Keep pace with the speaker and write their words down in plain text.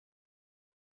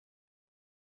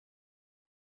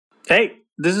Hey,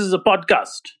 this is a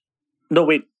podcast. No,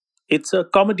 wait, it's a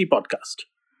comedy podcast.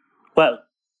 Well,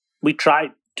 we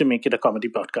tried to make it a comedy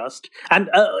podcast, and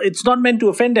it's not meant to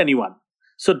offend anyone.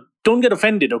 So don't get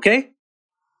offended, okay?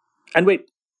 And wait,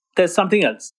 there's something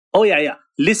else. Oh, yeah.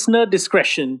 Listener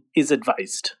discretion is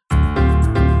advised.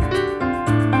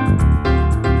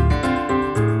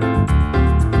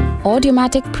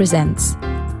 Audiomatic presents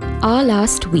Our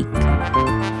Last Week.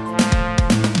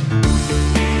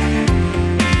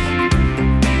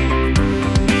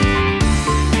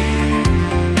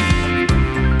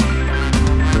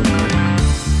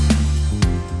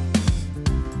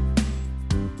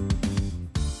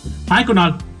 Hi,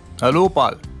 Kunal. Hello,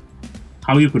 Pal.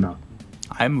 How are you, Kunal?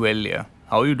 I'm well, yeah.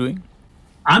 How are you doing?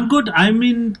 I'm good. I'm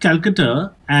in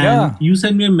Calcutta, and you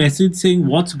sent me a message saying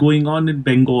what's going on in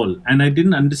Bengal, and I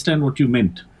didn't understand what you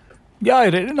meant. Yeah, I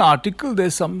read an article.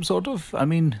 There's some sort of, I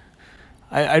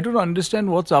don't understand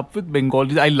what's up with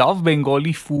Bengali. I love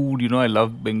Bengali food, I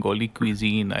love Bengali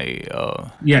cuisine.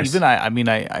 Yes. Even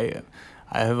I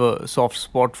have a soft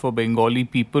spot for Bengali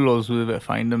people also. I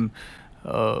find them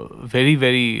very,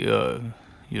 very,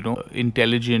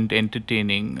 intelligent,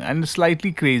 entertaining, and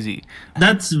slightly crazy.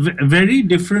 That's very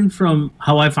different from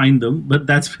how I find them, but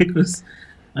that's because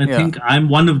I think I'm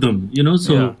one of them,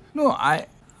 so... Yeah. No,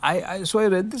 So I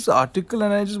read this article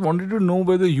and I just wanted to know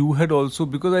whether you had also,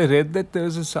 because I read that there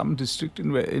is some district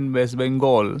in West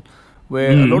Bengal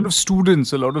where a lot of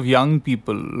students, a lot of young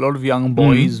people, a lot of young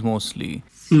boys mostly,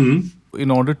 in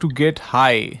order to get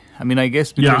high, I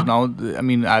guess because now,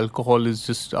 alcohol is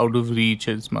just out of reach,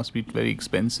 it must be very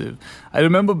expensive. I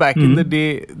remember back in the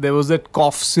day, there was that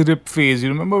cough syrup phase. You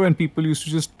remember when people used to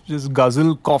just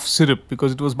guzzle cough syrup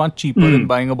because it was much cheaper than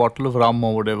buying a bottle of rum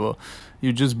or whatever.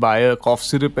 You just buy a cough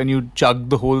syrup and you chug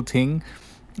the whole thing,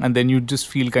 and then you just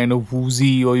feel kind of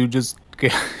woozy, or you just go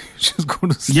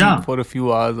to sleep for a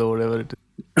few hours or whatever it is.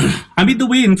 The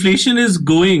way inflation is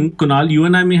going, Kunal, you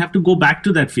and I may have to go back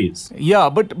to that phase. Yeah,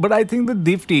 but I think that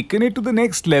they've taken it to the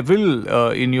next level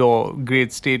in your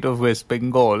great state of West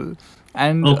Bengal.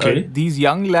 And these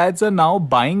young lads are now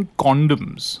buying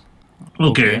condoms.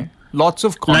 Okay. Lots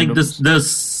of condoms. Like the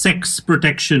sex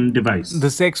protection device. The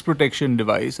sex protection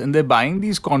device. And they're buying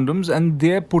these condoms and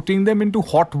they're putting them into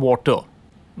hot water.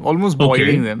 Almost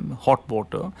boiling them, hot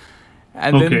water.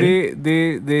 And then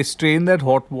they strain that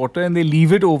hot water and they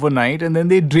leave it overnight, and then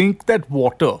they drink that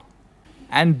water.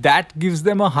 And that gives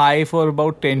them a high for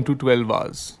about 10 to 12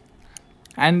 hours.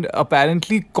 And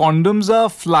apparently condoms are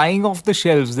flying off the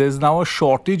shelves. There's now a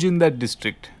shortage in that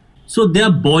district. So they're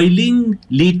boiling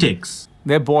latex.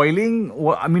 They're boiling,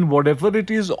 whatever it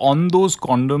is on those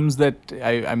condoms that,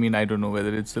 I don't know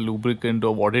whether it's the lubricant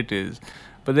or what it is,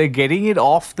 but they're getting it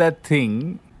off that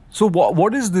thing. So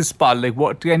what is this, Pal?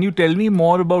 What can you tell me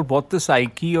more about what the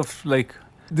psyche of,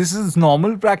 this is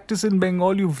normal practice in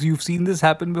Bengal? You've seen this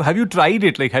happen? Have you tried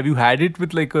it? Have you had it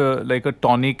with like a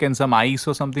tonic and some ice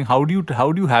or something? How do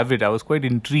you have it? I was quite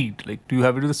intrigued. Do you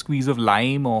have it with a squeeze of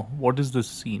lime, or what is the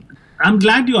scene? I'm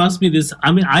glad you asked me this.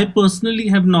 I personally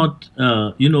have not,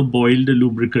 boiled a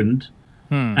lubricant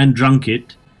and drunk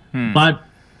it. But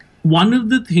one of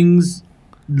the things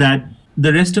that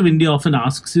the rest of India often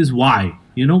asks is why?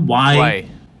 Why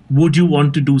would you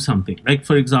want to do something? Like,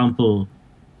 for example,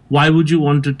 why would you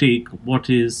want to take what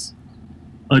is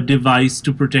a device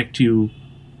to protect you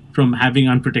from having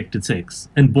unprotected sex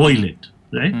and boil it,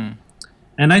 right?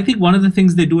 And I think one of the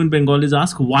things they do in Bengal is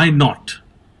ask, why not?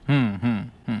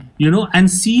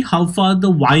 And see how far the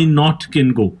why not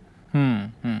can go.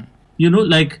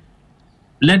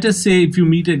 Let us say if you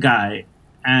meet a guy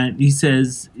and he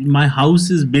says, my house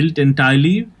is built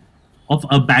entirely of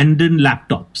abandoned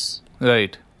laptops.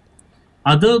 Right.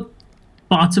 Other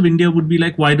parts of India would be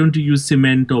like, why don't you use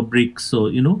cement or bricks or,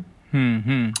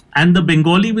 And the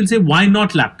Bengali will say, why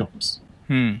not laptops?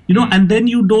 And then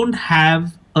you don't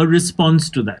have a response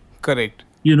to that. Correct.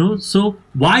 So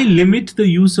why limit the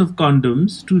use of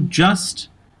condoms to just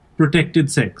protected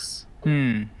sex?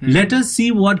 Let us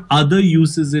see what other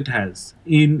uses it has.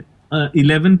 In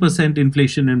 11%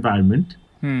 inflation environment,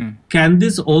 can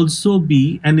this also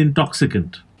be an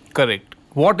intoxicant? Correct.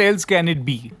 What else can it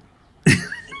be?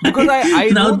 Because I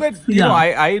know that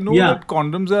I know that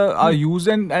condoms are used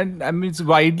and it's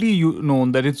widely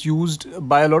known that it's used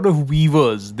by a lot of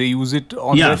weavers. They use it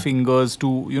on their fingers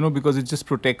to because it just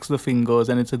protects the fingers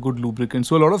and it's a good lubricant.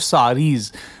 So a lot of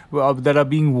saris that are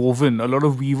being woven, a lot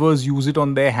of weavers use it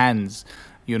on their hands.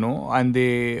 And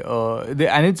they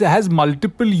and it has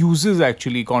multiple uses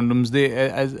actually. Condoms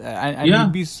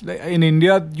you'd be, in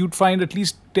India you'd find at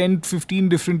least 10-15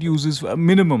 different uses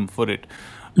minimum for it.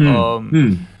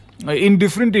 in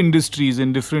different industries,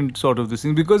 in different sort of this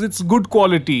thing, because it's good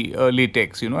quality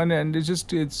latex, and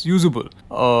it's usable.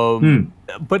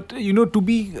 But to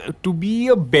be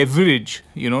a beverage,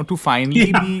 to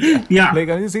finally be like,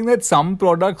 I'm just saying that some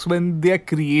products, when they are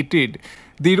created,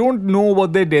 they don't know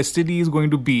what their destiny is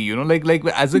going to be. Like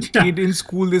as a kid in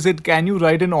school, they said, "Can you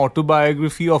write an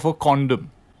autobiography of a condom?"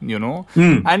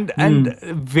 And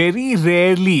very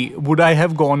rarely would I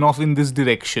have gone off in this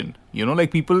direction.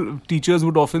 Like teachers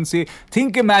would often say,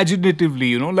 think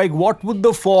imaginatively, like what would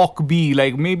the fork be?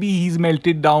 Like maybe he's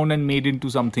melted down and made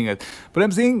into something else. But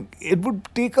I'm saying it would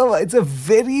it's a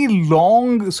very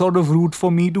long sort of route for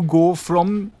me to go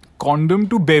from condom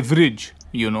to beverage,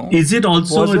 Is it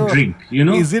also a drink?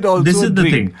 Is it also this a is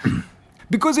drink? The thing.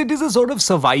 Because it is a sort of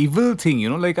survival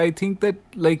thing, like I think that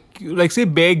like say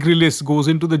Bear Grylls goes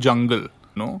into the jungle,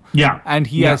 Yeah. and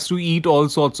he has to eat all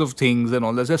sorts of things and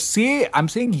all that. I'm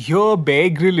saying here Bear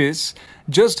Grylls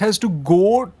just has to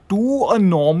go to a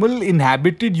normal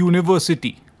inhabited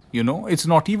university, it's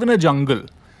not even a jungle.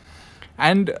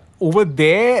 And over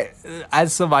there,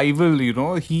 as survival,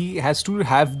 he has to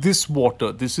have this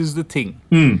water. This is the thing.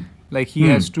 Like he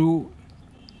has to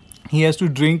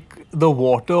drink the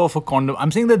water of a condom.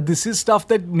 I'm saying that this is stuff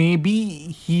that maybe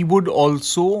he would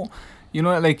also,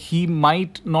 like he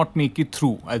might not make it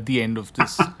through at the end of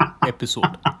this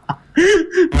episode.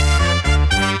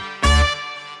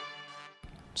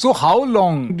 So how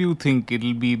long do you think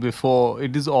it'll be before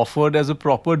it is offered as a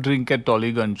proper drink at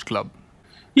Tollygunge Club?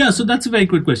 Yeah, so that's a very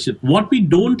good question. What we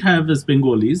don't have as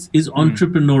Bengalis is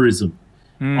entrepreneurism.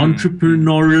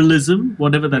 Entrepreneurialism,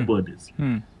 whatever that word is.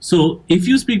 So if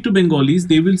you speak to Bengalis,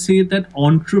 they will say that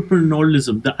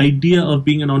entrepreneurialism, the idea of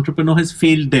being an entrepreneur, has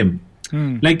failed them.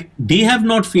 Like they have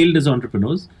not failed as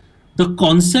entrepreneurs. The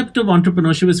concept of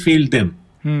entrepreneurship has failed them.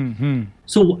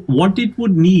 So what it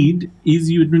would need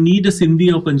is, you would need a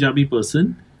Sindhi or Punjabi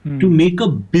person to make a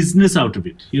business out of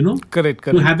it, Correct.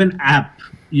 To have an app,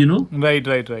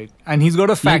 Right. And he's got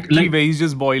a factory where he's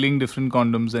just boiling different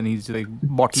condoms and he's like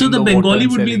bottling So the Bengali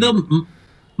would be the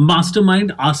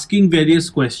mastermind asking various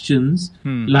questions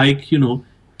like,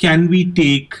 can we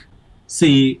take,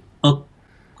 say,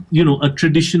 a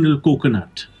traditional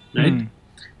coconut, right?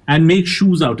 And make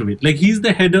shoes out of it. Like he's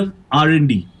the head of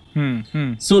R&D.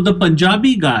 So the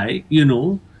Punjabi guy,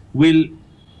 will,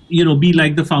 be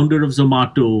like the founder of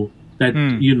Zomato, that,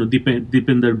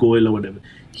 Dipinder Goyal or whatever.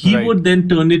 He would then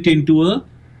turn it into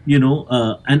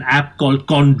an app called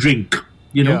Condrink,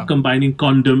 combining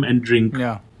condom and drink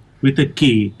with a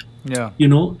K,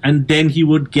 and then he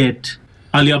would get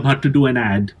Alia Bhatt to do an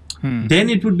ad. Then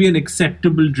it would be an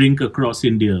acceptable drink across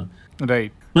India.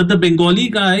 Right. But the Bengali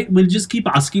guy will just keep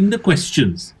asking the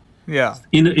questions. Yeah.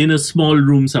 In a small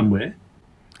room somewhere.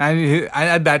 And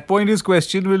at that point, his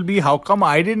question will be, how come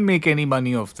I didn't make any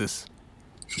money off this?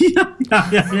 Yeah.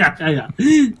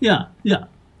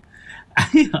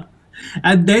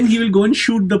 And then he will go and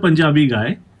shoot the Punjabi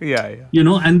guy. Yeah.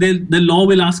 And the law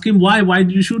will ask him, why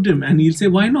did you shoot him? And he'll say,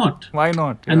 why not? Why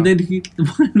not? And then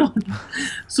why not?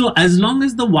 So as long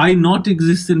as the why not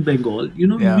exists in Bengal,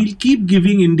 we'll keep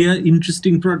giving India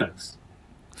interesting products.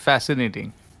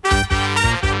 Fascinating.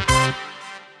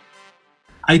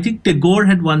 I think Tagore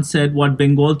had once said, what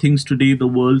Bengal thinks today, the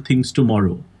world thinks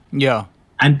tomorrow. Yeah.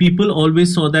 And people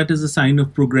always saw that as a sign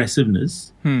of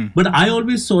progressiveness. But I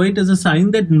always saw it as a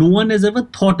sign that no one has ever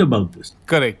thought about this.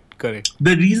 Correct.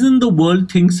 The reason the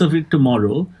world thinks of it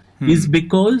tomorrow is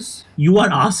because you are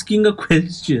asking a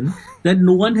question that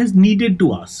no one has needed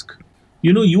to ask.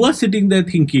 You are sitting there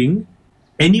thinking,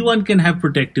 anyone can have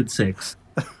protected sex,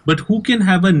 but who can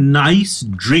have a nice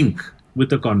drink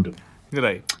with a condom?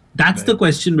 Right. That's the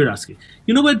question we're asking.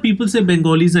 When people say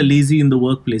Bengalis are lazy in the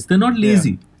workplace, they're not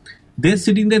lazy. They're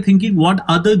sitting there thinking, what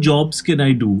other jobs can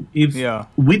I do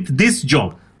with this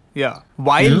job? Yeah.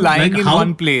 While lying in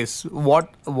one place,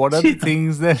 what are the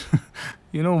things that,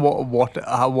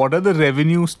 what are the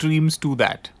revenue streams to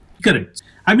that? Correct.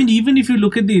 I mean, even if you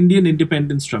look at the Indian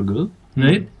independence struggle,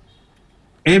 right?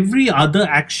 Every other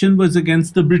action was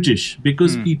against the British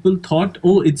because people thought,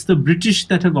 it's the British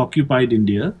that have occupied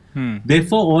India.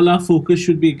 Therefore, all our focus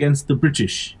should be against the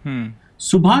British.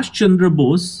 Subhash Chandra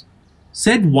Bose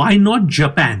said, why not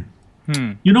Japan?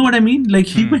 You know what I mean? Like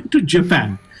he went to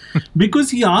Japan because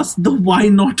he asked the why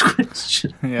not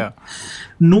question. Yeah.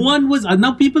 No one was,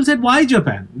 now people said, why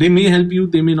Japan? They may help you,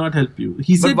 they may not help you.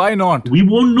 He said, why not? We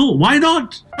won't know. Why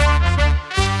not?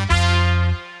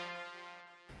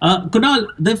 Kunal,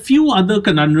 there are few other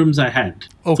conundrums I had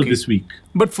for this week.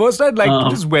 But first, I'd like to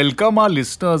just welcome our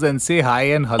listeners and say hi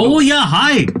and hello. Oh, yeah.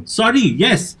 Hi. Sorry.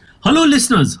 Yes. Hello,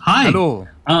 listeners. Hi.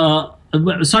 Hello.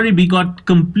 sorry, we got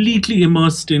completely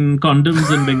immersed in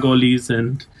condoms and Bengalis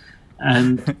and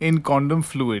in condom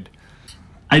fluid.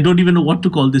 I don't even know what to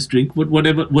call this drink, but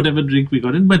whatever drink we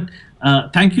got in. But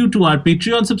thank you to our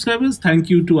Patreon subscribers. Thank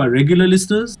you to our regular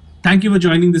listeners. Thank you for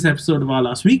joining this episode of Our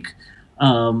Last Week.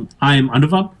 I'm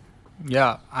Anuvab.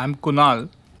 Yeah, I'm Kunal.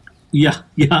 Yeah.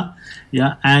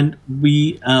 And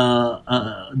we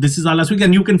this is Our Last Week,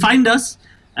 and you can find us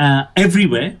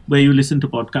everywhere where you listen to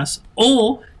podcasts,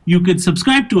 or you can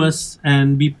subscribe to us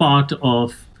and be part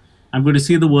of, I'm going to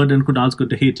say the word and Kunal's going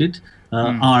to hate it,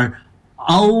 our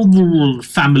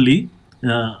family,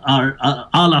 our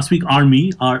Last Week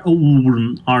army, our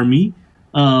army,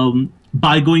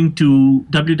 by going to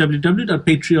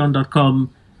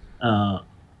www.patreon.com / Our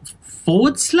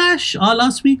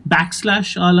Last Week, /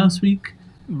 Our Last Week,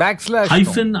 /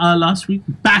 hyphen Our Last Week,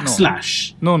 /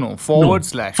 No, forward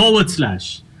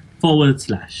slash.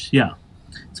 Yeah.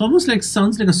 It's almost like,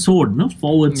 sounds like a sword, no? /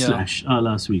 Our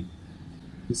Last Week.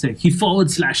 It's like, he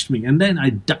 / me, and then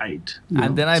I died.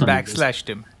 And then I backslashed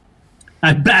him.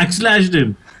 I backslashed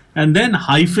him. And then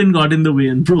hyphen got in the way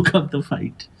and broke up the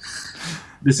fight.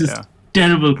 This is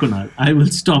terrible, Kunal. I will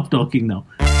stop talking now.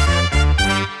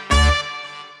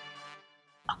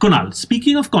 Kunal,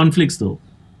 speaking of conflicts though,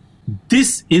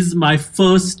 this is my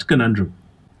first conundrum.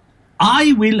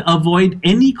 I will avoid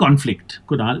any conflict,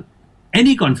 Kunal,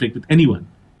 any conflict with anyone.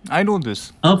 I know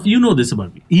this. You know this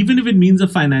about me, even if it means a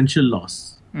financial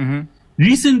loss. Mm-hmm.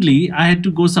 Recently, I had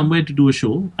to go somewhere to do a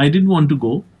show. I didn't want to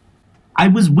go. I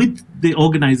was with the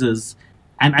organizers,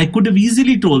 and I could have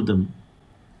easily told them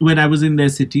when I was in their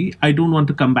city, I don't want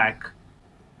to come back.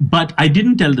 But I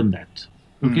didn't tell them that.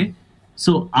 Okay?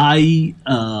 So I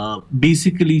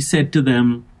basically said to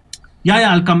them,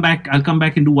 yeah, I'll come back. I'll come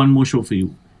back and do one more show for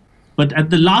you. But at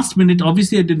the last minute,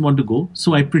 obviously I didn't want to go.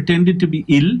 So I pretended to be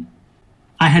ill.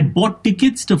 I had bought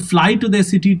tickets to fly to their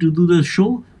city to do the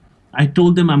show. I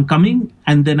told them I'm coming.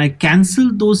 And then I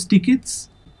canceled those tickets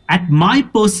at my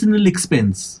personal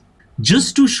expense,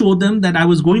 just to show them that I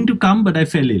was going to come, but I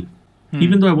fell ill,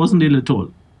 even though I wasn't ill at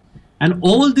all. And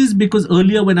all this because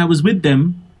earlier when I was with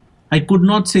them, I could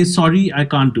not say, sorry, I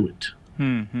can't do it.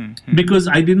 Because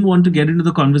I didn't want to get into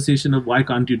the conversation of why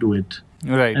can't you do it?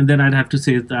 Right. And then I'd have to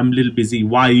say, I'm a little busy.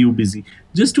 Why are you busy?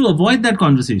 Just to avoid that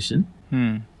conversation,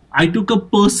 I took a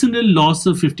personal loss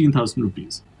of 15,000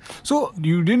 rupees. So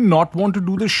you did not want to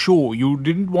do the show. You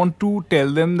didn't want to tell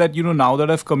them that, now that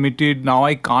I've committed, now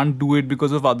I can't do it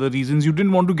because of other reasons. You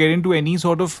didn't want to get into any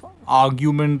sort of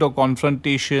argument or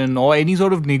confrontation or any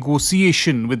sort of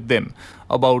negotiation with them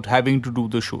about having to do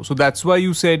the show. So that's why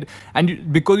you said,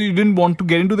 and because you didn't want to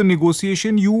get into the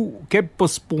negotiation, you kept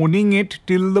postponing it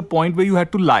till the point where you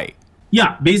had to lie.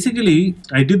 Yeah, basically,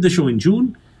 I did the show in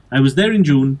June. I was there in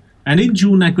June. And in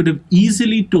June, I could have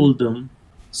easily told them,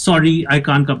 sorry, I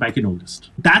can't come back in August.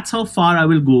 That's how far I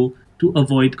will go to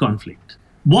avoid conflict.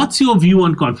 What's your view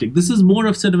on conflict? This is more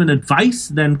of sort of an advice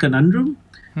than conundrum.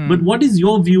 But what is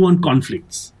your view on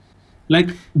conflicts? Like,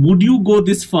 would you go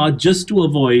this far just to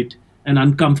avoid an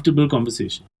uncomfortable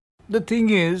conversation? The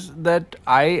thing is that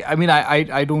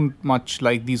I don't much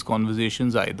like these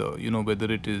conversations either,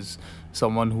 whether it is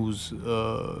someone who's,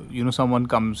 someone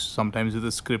comes sometimes with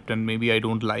a script and maybe I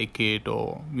don't like it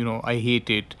or, I hate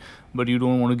it, but you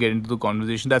don't want to get into the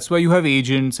conversation. That's why you have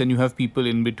agents and you have people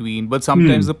in between. But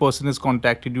sometimes the person has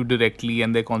contacted you directly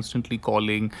and they're constantly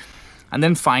calling. And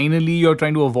then finally you're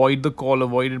trying to avoid the call,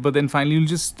 but then finally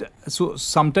so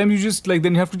sometimes you just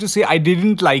then you have to just say, I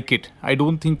didn't like it. I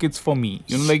don't think it's for me.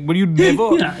 But you never,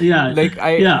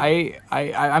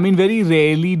 I mean, very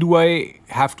rarely do I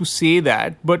have to say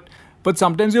that, but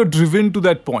sometimes you're driven to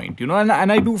that point,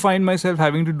 and I do find myself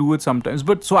having to do it sometimes.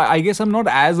 But so I guess I'm not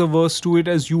as averse to it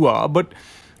as you are, but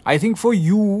I think for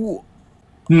you,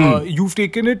 you've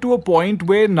taken it to a point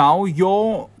where now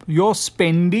you're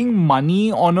spending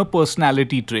money on a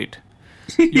personality trait.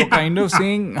 You're kind of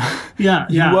saying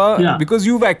because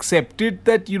you've accepted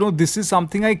that this is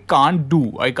something I can't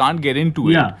do, I can't get into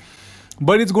it,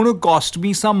 but it's going to cost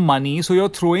me some money, so you're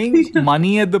throwing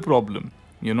money at the problem.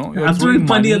 I'm throwing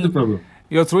money at the problem.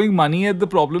 You're throwing money at the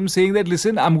problem, saying that,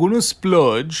 listen, I'm going to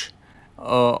splurge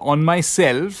on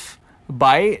myself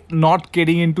by not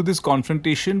getting into this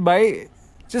confrontation, by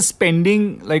just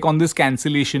spending on this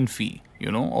cancellation fee,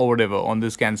 or whatever, on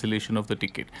this cancellation of the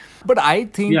ticket. But I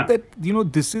think that,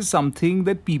 this is something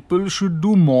that people should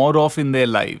do more of in their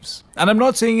lives. And I'm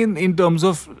not saying in terms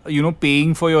of,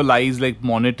 paying for your lies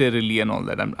monetarily and all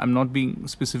that. I'm not being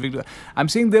specific. I'm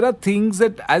saying there are things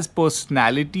that as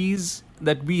personalities,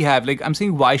 that we have, like I'm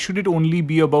saying, why should it only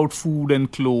be about food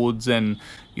and clothes and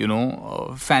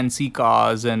fancy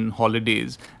cars and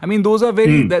holidays? I mean, those are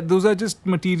those are just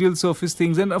material surface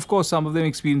things, and of course some of them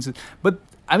experiences. But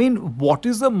I mean, what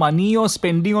is the money you're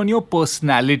spending on your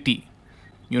personality?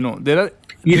 There are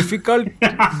difficult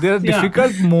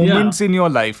moments in your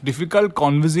life, difficult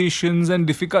conversations,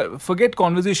 and forget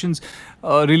conversations,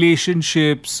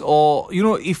 relationships, or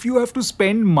if you have to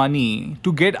spend money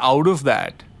to get out of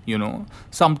that,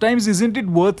 sometimes isn't it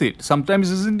worth it? Sometimes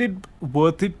isn't it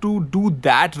worth it to do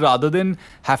that rather than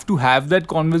have to have that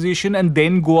conversation and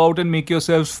then go out and make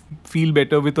yourself feel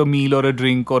better with a meal or a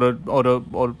drink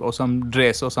or some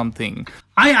dress or something?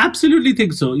 I absolutely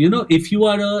think so. If you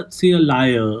are a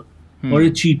liar or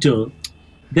a cheater,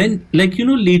 then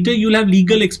later you'll have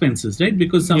legal expenses, right?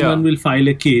 Because someone will file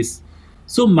a case.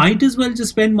 So might as well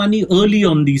just spend money early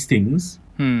on these things.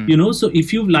 So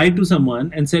if you've lied to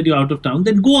someone and said you're out of town,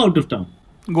 then go out of town.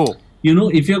 Go.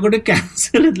 If you're going to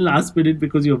cancel at the last minute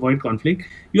because you avoid conflict,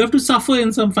 you have to suffer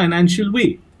in some financial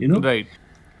way, Right.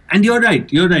 And you're right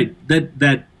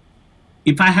that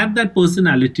if I have that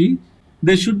personality,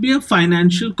 there should be a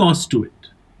financial cost to it.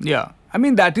 Yeah. I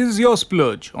mean, that is your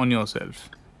splurge on yourself.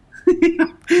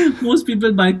 Most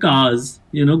people buy cars,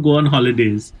 go on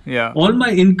holidays. Yeah. All my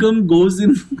income goes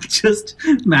in just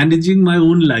managing my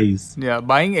own lives. Yeah.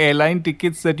 Buying airline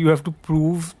tickets that you have to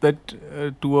prove that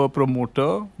to a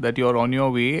promoter that you're on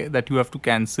your way, that you have to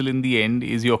cancel in the end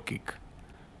is your kick.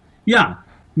 Yeah.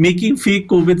 Making fake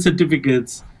COVID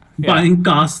certificates. Yeah. Buying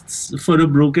casts for a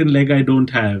broken leg I don't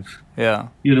have. Yeah.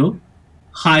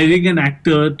 Hiring an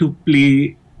actor to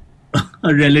play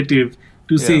a relative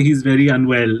to say he's very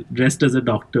unwell, dressed as a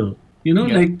doctor.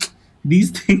 Like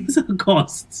these things are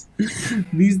costs.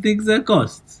 These things are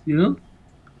costs, And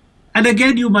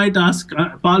again, you might ask,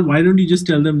 Pal, why don't you just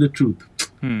tell them the truth?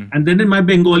 And then my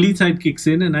Bengali side kicks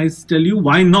in and I tell you,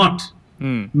 why not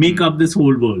make up this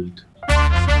whole world?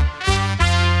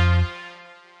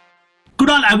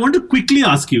 Kunal, I want to quickly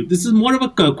ask you, this is more of a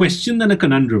question than a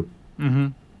conundrum. Mm-hmm.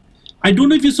 I don't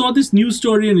know if you saw this news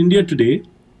story in India today,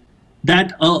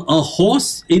 that a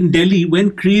horse in Delhi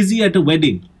went crazy at a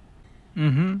wedding.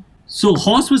 Mm-hmm. So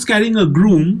horse was carrying a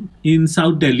groom in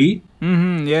South Delhi.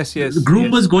 Mm-hmm. Yes. The groom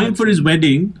was going for his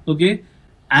wedding, okay?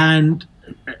 And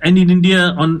in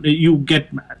India, you get,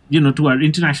 to our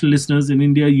international listeners, in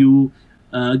India, you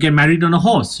get married on a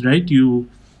horse, right? At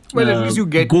least you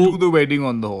get to the wedding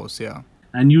on the horse, yeah.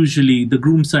 And usually the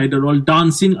groom side are all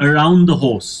dancing around the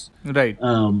horse. Right.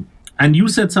 And you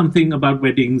said something about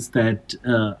weddings that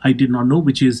I did not know,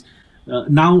 which is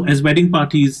now as wedding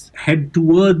parties head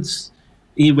towards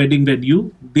a wedding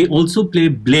venue, they also play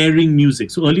blaring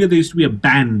music. So earlier there used to be a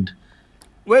band.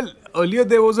 Well, earlier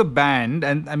there was a band,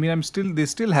 and I mean, they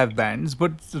still have bands,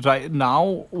 but right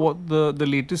now what the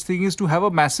latest thing is to have a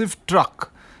massive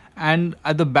truck, and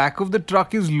at the back of the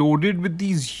truck is loaded with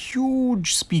these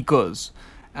huge speakers.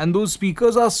 And those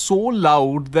speakers are so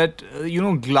loud that,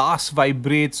 glass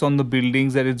vibrates on the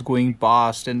buildings that it's going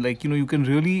past. And you can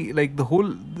really, the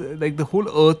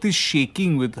whole earth is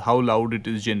shaking with how loud it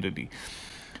is generally.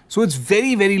 So it's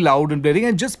very, very loud and blaring.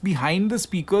 And just behind the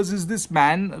speakers is this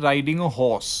man riding a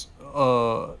horse.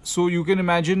 So you can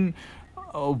imagine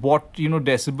what,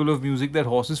 decibel of music that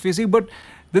horse is facing. But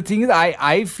the thing is,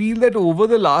 I feel that over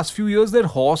the last few years, that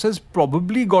horse has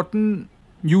probably gotten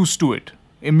used to it.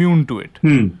 Immune to it,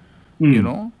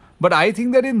 But I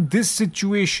think that in this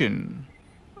situation,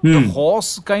 the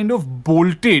horse kind of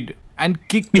bolted and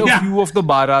kicked a few of the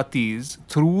Baratis,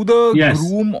 threw the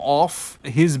groom off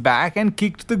his back and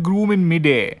kicked the groom in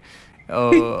midair.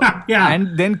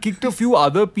 And then kicked a few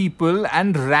other people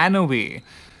and ran away.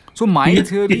 So my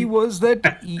theory was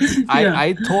that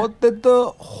I thought that the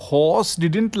horse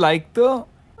didn't like the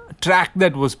track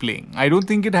that was playing. I don't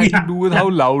think it had to do with how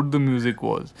loud the music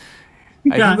was.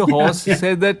 I think the horse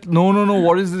said that, no,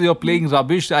 what is this? You're playing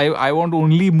rubbish. I want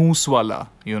only moose wala,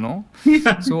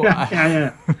 So,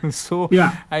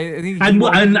 I think...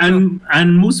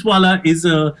 And moose wala is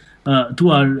to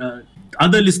our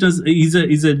other listeners, he's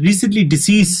a recently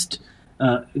deceased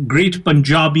great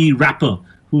Punjabi rapper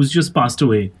who's just passed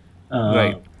away.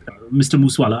 Right. Mr.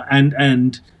 Moosewala.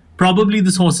 And probably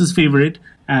this horse's favorite.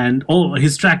 And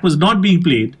his track was not being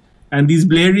played. And these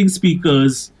blaring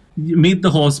speakers made the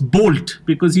horse bolt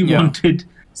because he wanted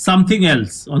something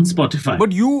else on Spotify.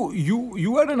 But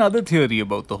you had another theory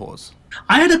about the horse.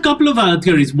 I had a couple of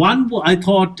theories. One I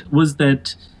thought was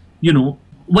that,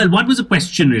 one was a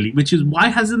question really, which is why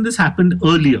hasn't this happened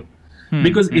earlier?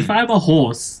 Because if I have a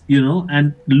horse,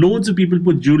 and loads of people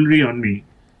put jewelry on me,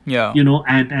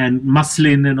 and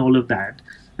muslin and all of that,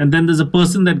 and then there's a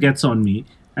person that gets on me,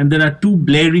 and there are 2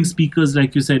 blaring speakers,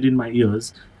 like you said, in my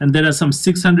ears, and there are some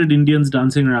 600 Indians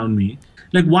dancing around me.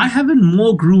 Like, why haven't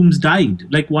more grooms died?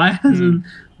 Like, why hasn't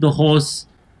the horse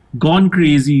gone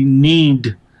crazy,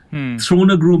 neighed, thrown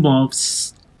a groom off,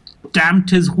 stamped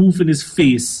his hoof in his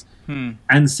face,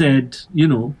 and said,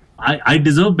 I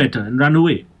deserve better, and run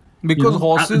away? Because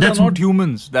horses are not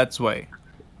humans, that's why.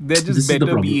 They're just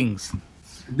better beings.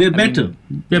 They're better.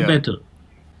 They're better.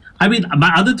 I mean,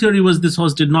 my other theory was this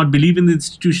horse did not believe in the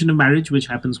institution of marriage, which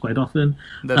happens quite often.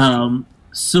 That's true.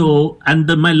 So, and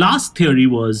my last theory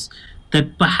was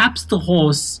that perhaps the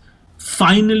horse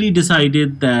finally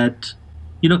decided that,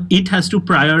 it has to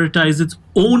prioritize its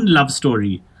own love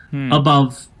story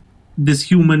above this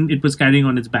human it was carrying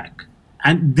on its back.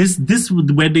 And this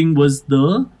wedding was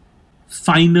the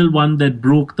final one that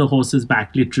broke the horse's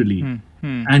back, literally.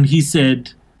 And he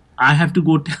said, I have to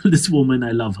go tell this woman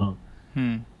I love her.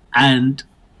 And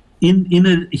in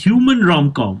a human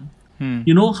rom-com,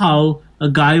 you know how a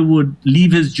guy would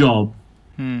leave his job,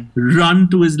 run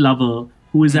to his lover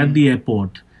who is at the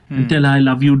airport and tell her, I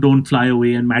love you, don't fly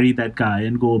away, and marry that guy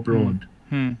and go abroad.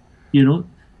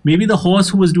 Maybe the horse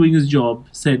who was doing his job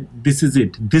said, this is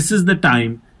it. This is the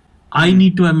time. I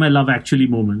need to have my love actually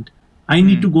moment. I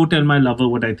need to go tell my lover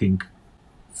what I think.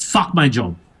 Fuck my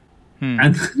job.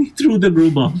 And he threw the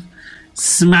groom off,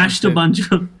 smashed a bunch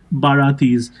of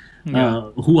Baratis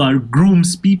who are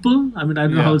grooms people. I mean, I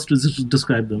don't know how else to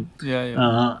describe them.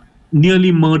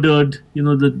 Nearly murdered,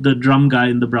 the drum guy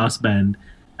in the brass band,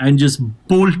 and just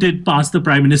bolted past the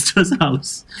Prime Minister's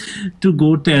house to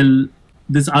go tell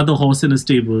this other horse in a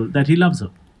stable that he loves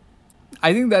her.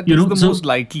 I think that is the most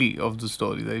likely of the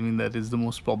stories. I mean, that is the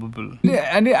most probable.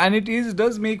 Yeah, and it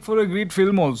does make for a great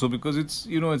film also, because it's,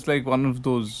 it's like one of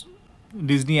those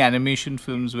Disney animation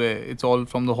films where it's all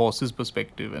from the horse's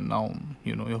perspective, and now,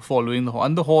 you're following the horse.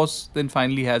 And the horse then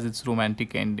finally has its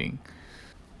romantic ending.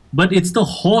 But it's the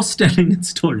horse telling its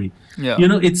story. Yeah.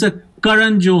 It's a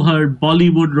Karan Johar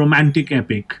Bollywood romantic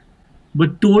epic,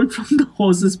 but told from the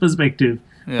horse's perspective,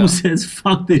 who says,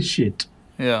 fuck this shit.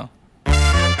 Yeah.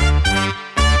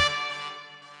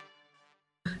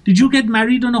 Did you get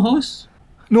married on a horse?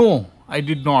 No, I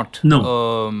did not.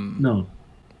 No. No.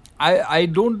 I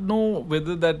don't know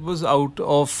whether that was out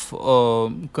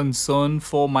of concern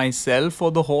for myself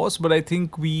or the horse, but I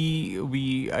think we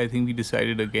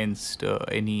decided against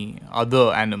any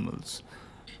other animals.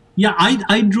 Yeah,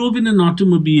 I drove in an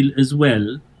automobile as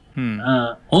well.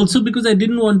 Also because I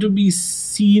didn't want to be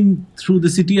seen through the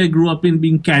city I grew up in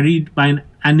being carried by an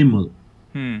animal.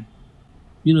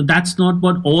 That's not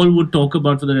what all would talk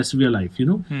about for the rest of your life,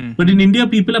 But in India,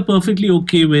 people are perfectly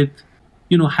okay with,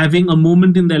 having a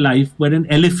moment in their life where an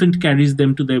elephant carries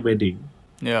them to their wedding.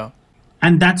 Yeah.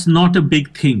 And that's not a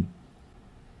big thing.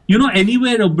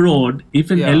 Anywhere abroad, if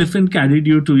an elephant carried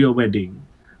you to your wedding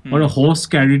or a horse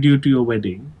carried you to your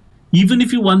wedding, even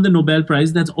if you won the Nobel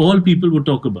Prize, that's all people would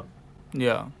talk about.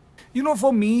 Yeah.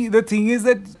 For me, the thing is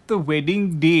that the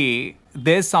wedding day,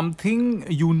 there's something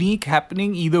unique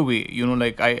happening either way.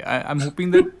 I'm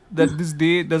hoping that this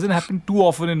day doesn't happen too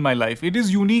often in my life. It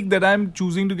is unique that I'm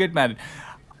choosing to get married.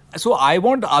 So I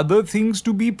want other things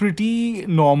to be pretty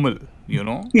normal,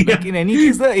 Like in any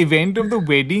case, the event of the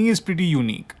wedding is pretty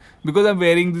unique. Because I'm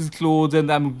wearing these clothes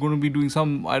and I'm going to be doing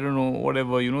some, I don't know,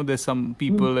 whatever, there's some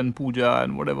people and puja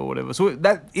and whatever. So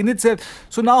that in itself,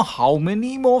 so now how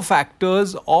many more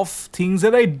factors of things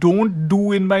that I don't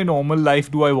do in my normal life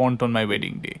do I want on my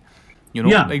wedding day?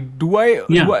 Like do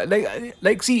I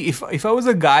like see if I was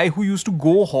a guy who used to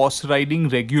go horse riding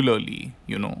regularly,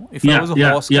 if I was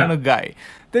a horse kind of guy,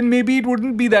 then maybe it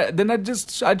wouldn't be that. Then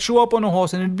I'd show up on a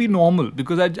horse and it'd be normal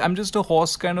because I'm just a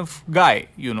horse kind of guy,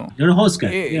 You're a horse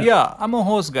guy. Yeah, I'm a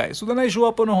horse guy. So then I show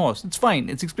up on a horse. It's fine.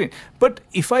 It's explained. But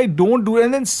if I don't do it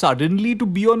and then suddenly to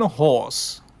be on a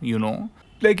horse,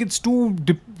 like it's too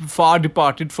far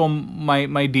departed from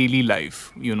my daily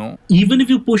life, Even if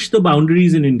you push the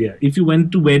boundaries in India, if you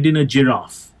went to wed in a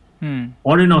giraffe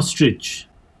or an ostrich,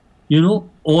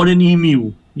 or an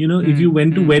emu, if you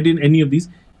went to wed in any of these,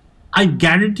 I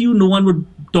guarantee you no one would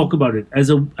talk about it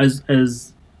as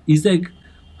he's like,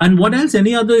 and what else?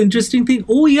 Any other interesting thing?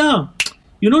 Oh yeah,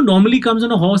 normally comes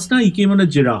on a horse now, he came on a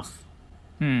giraffe.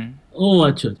 Oh,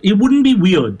 achha. It wouldn't be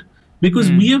weird because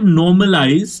we have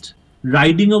normalized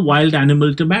riding a wild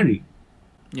animal to marry.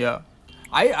 Yeah.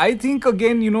 I think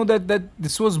again, that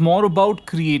this was more about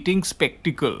creating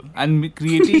spectacle and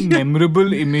creating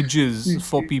memorable images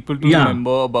for people to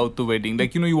remember about the wedding.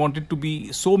 Like, you want it to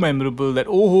be so memorable that,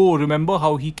 remember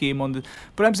how he came on this.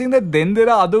 But I'm saying that then there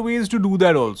are other ways to do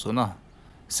that also, na?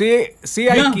 Say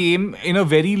I came in a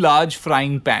very large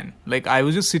frying pan. Like I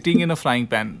was just sitting in a frying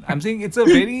pan. I'm saying it's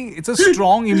a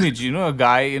strong image, a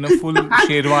guy in a full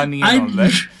sherwani and all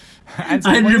that. And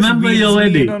I remember your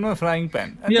wedding on a frying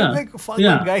pan. And I'm like, fuck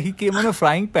that guy. He came on a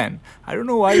frying pan. I don't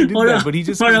know why he did that, but he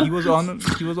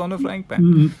was on a frying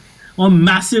pan. Or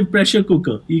massive pressure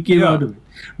cooker. He came out of it.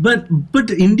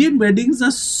 But Indian weddings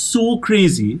are so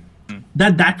crazy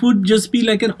that would just be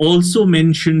like an also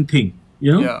mentioned thing.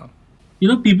 Yeah.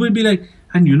 People would be like,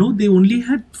 and they only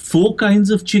had 4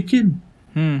 kinds of chicken,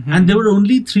 and there were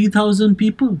only 3,000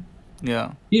 people.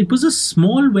 Yeah. It was a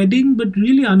small wedding, but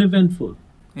really uneventful.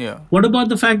 Yeah. What about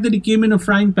the fact that he came in a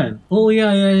frying pan? Oh,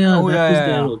 yeah. That was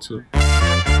there also.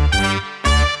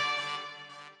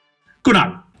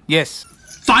 Kunal. Yes.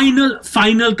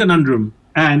 Final conundrum.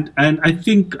 And I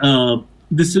think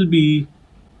this will be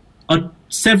a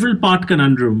several-part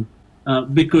conundrum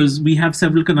because we have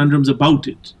several conundrums about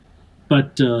it.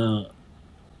 But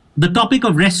the topic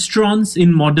of restaurants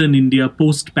in modern India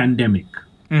post-pandemic.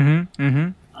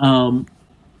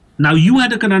 Now, you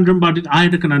had a conundrum about it, I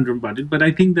had a conundrum about it, but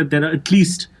I think that there are at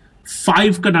least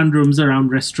 5 conundrums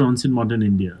around restaurants in modern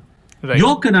India. Right.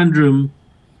 Your conundrum,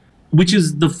 which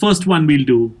is the first one we'll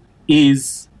do,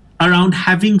 is around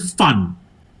having fun.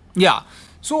 Yeah.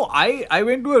 So I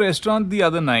went to a restaurant the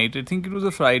other night. I think it was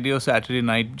a Friday or Saturday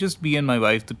night. Just me and my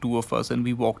wife, the two of us, and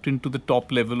we walked into the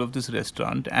top level of this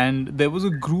restaurant. And there was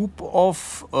a group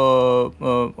of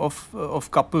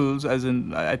couples, as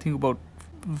in I think about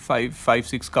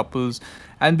 6 couples,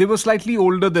 and they were slightly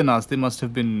older than us. They must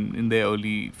have been in their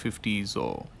early 50s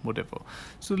or whatever,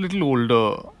 so a little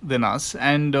older than us.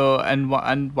 And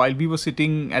while we were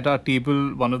sitting at our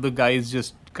table, one of the guys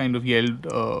just kind of yelled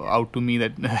out to me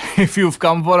that if you've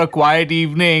come for a quiet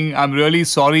evening, I'm really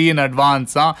sorry in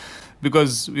advance,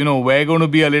 because we're going to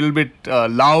be a little bit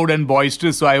loud and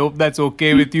boisterous, so I hope that's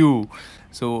okay with you.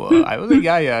 So I was like,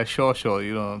 yeah, sure.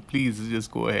 Please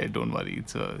just go ahead. Don't worry.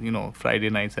 It's Friday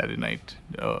night, Saturday night.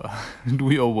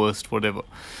 Do your worst, whatever.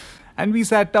 And we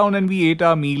sat down and we ate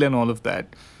our meal and all of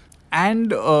that.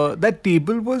 And that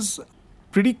table was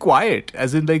pretty quiet,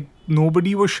 as in like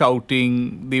nobody was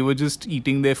shouting. They were just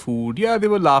eating their food. Yeah, they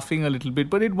were laughing a little bit,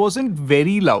 but it wasn't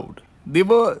very loud. They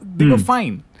were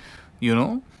fine,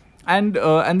 And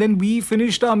then we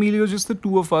finished our meal. It was just the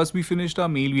two of us. We finished our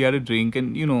meal. We had a drink,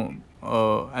 and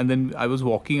and then I was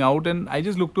walking out, and I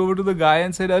just looked over to the guy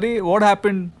and said, "Arey, what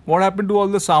happened? What happened to all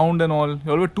the sound and all?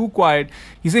 You all were too quiet."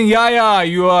 He's saying, "Yeah,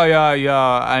 you are,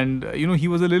 yeah." And he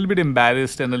was a little bit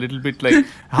embarrassed and a little bit like,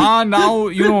 now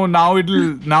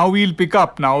we'll pick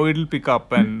up,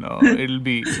 and it'll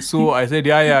be." So I said,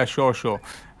 "Yeah, sure,"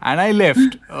 and I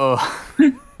left.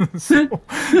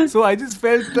 So I just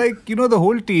felt like, the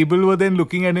whole table were then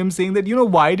looking at him saying that,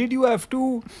 why did you have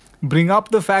to bring up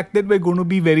the fact that we're going to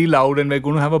be very loud and we're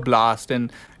going to have a blast?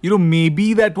 And,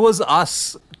 maybe that was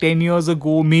us 10 years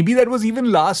ago. Maybe that was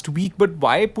even last week. But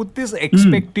why put this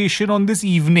expectation on this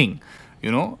evening?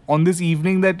 On this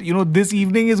evening that, this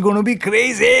evening is going to be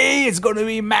crazy. It's going to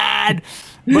be mad.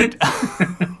 But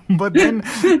but then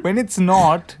when it's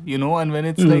not, and when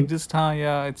it's like just,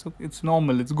 it's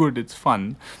normal, it's good, it's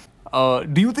fun.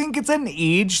 Do you think it's an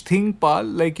age thing, Pal?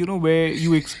 Like, where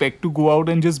you expect to go out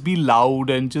and just be loud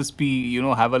and just be,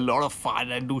 have a lot of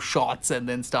fun and do shots and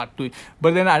then start to...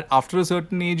 But then after a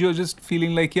certain age, you're just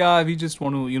feeling like, we just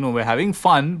want to, we're having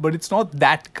fun, but it's not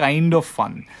that kind of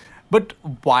fun. But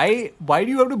why do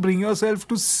you have to bring yourself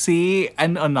to say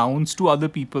and announce to other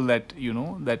people that,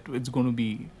 that it's going to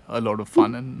be a lot of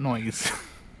fun and noise?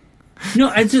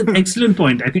 It's an excellent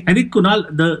point. I think Kunal,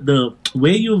 the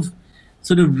way you've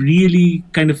sort of really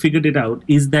kind of figured it out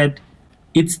is that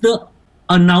it's the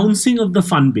announcing of the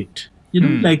fun bit.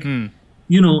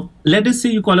 Let us say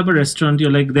you call up a restaurant,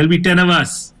 you're like, there'll be 10 of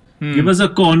us. Give us a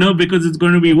corner because it's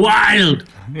going to be wild.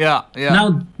 Yeah.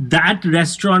 Now, that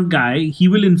restaurant guy, he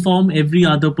will inform every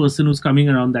other person who's coming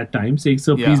around that time, saying,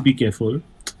 "Sir, please be careful.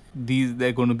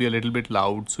 They're going to be a little bit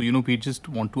loud. So, we just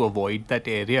want to avoid that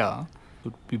area. It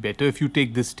would be better if you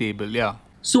take this table." Yeah.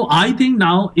 So, I think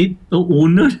now the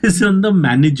owner is on the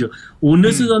manager.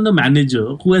 Onus is on the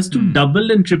manager who has to double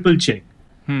and triple check.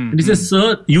 And he says,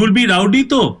 "Sir, you will be rowdy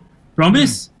though.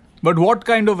 Promise." But what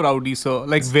kind of rowdy, sir?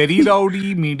 Like very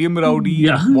rowdy, medium rowdy?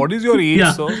 Yeah. What is your age,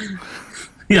 sir?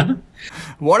 Yeah.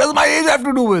 What does my age have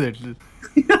to do with it?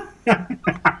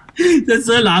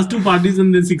 Sir, last 2 parties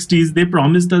in the 60s, they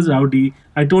promised us rowdy.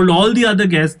 I told all the other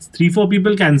guests, 3-4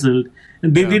 people cancelled.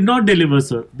 And they did not deliver,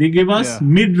 sir. They gave us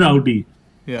mid-rowdy.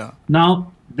 Yeah.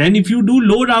 Now, Then if you do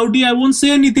low rowdy, I won't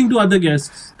say anything to other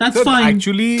guests. That's Sir, fine.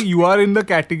 Actually, you are in the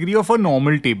category of a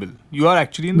normal table. You are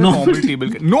actually in the normal table.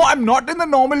 No, I'm not in the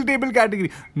normal table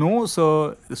category. No,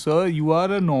 sir. Sir, you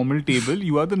are a normal table.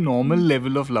 You are the normal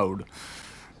level of loud.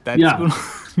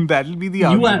 That'll be the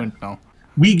argument now.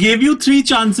 We gave you 3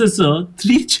 chances, sir.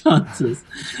 3 chances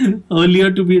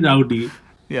earlier to be rowdy.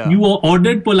 Yeah. You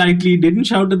ordered politely, didn't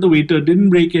shout at the waiter, didn't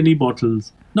break any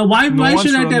bottles. Now, why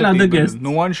should I tell other guests?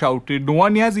 No one shouted. No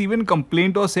one has even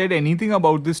complained or said anything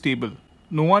about this table.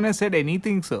 No one has said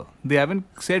anything, sir. They haven't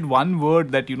said one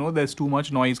word that, there's too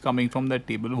much noise coming from that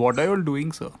table. What are you all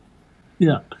doing, sir?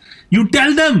 Yeah. You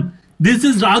tell them, this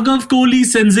is Raghav Kohli,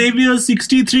 St. Xavier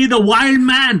 63, the wild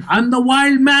man. I'm the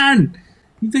wild man.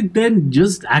 He's like, then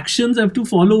just actions have to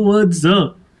follow words,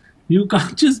 sir. You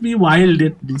can't just be wild.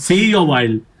 Say you're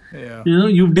wild. Yeah.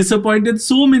 You've disappointed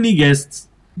so many guests.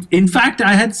 In fact,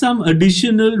 I had some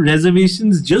additional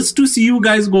reservations just to see you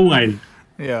guys go wild.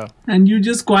 Yeah. And you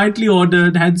just quietly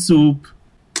ordered, had soup.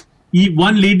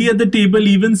 One lady at the table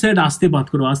even said, "Aste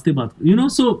baat karo, aste baat karo."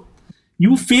 So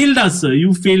you failed us, sir.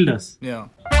 You failed us. Yeah.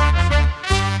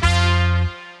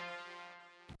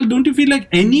 Don't you feel like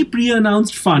any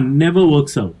pre-announced fun never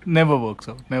works out? Never works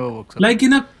out. Like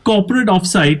in a corporate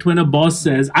offsite when a boss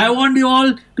says, "I want you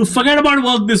all to forget about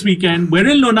work this weekend. We're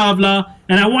in Lonavala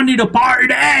and I want you to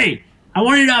party. I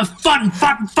want you to have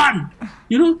fun.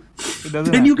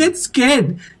 Then you get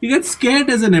scared. You get scared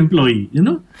as an employee,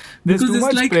 There's too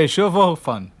much pressure for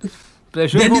fun.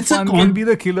 Pressure for fun can be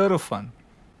the killer of fun.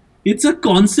 It's a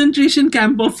concentration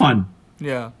camp of fun.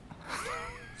 Yeah.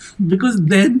 Because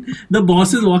then the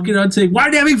boss is walking around saying, "Why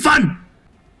are you having fun?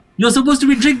 You're supposed to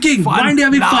be drinking. Why are you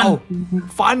having fun?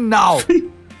 Fun now."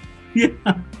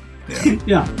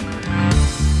 Yeah.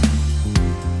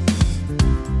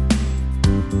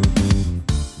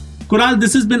 Kunal,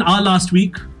 this has been our last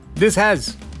week. This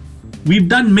has. We've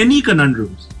done many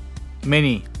conundrums.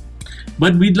 Many.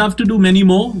 But we'd love to do many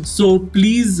more. So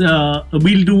please,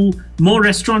 we'll do more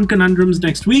restaurant conundrums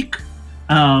next week.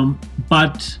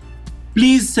 But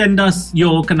please send us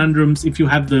your conundrums if you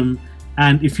have them.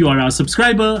 And if you are our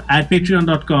subscriber at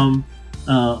patreon.com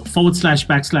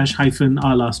 //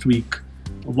 our last week.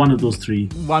 One of those 3.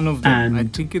 One of them. And I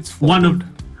think it's forward.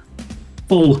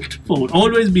 Forward.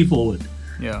 Always be forward.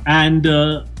 Yeah. And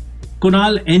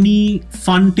Kunal, any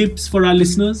fun tips for our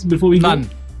listeners before we go?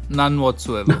 None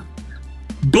whatsoever.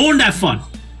 Don't have fun.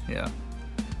 Yeah.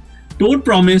 Don't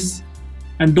promise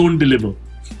and don't deliver.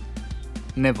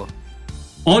 Never.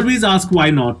 Always ask why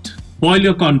not. Boil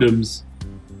your condoms.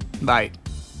 Bye.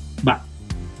 Bye.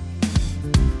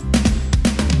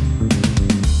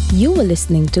 You were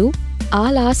listening to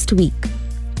Our Last Week,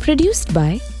 produced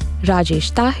by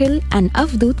Rajesh Tahil and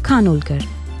Avdoot Khanolkar,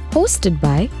 hosted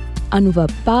by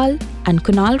Anubhav Pal and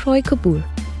Kunal Roy Kapoor,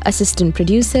 assistant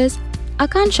producers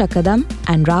Akansha Kadam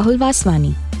and Rahul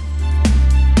Vaswani.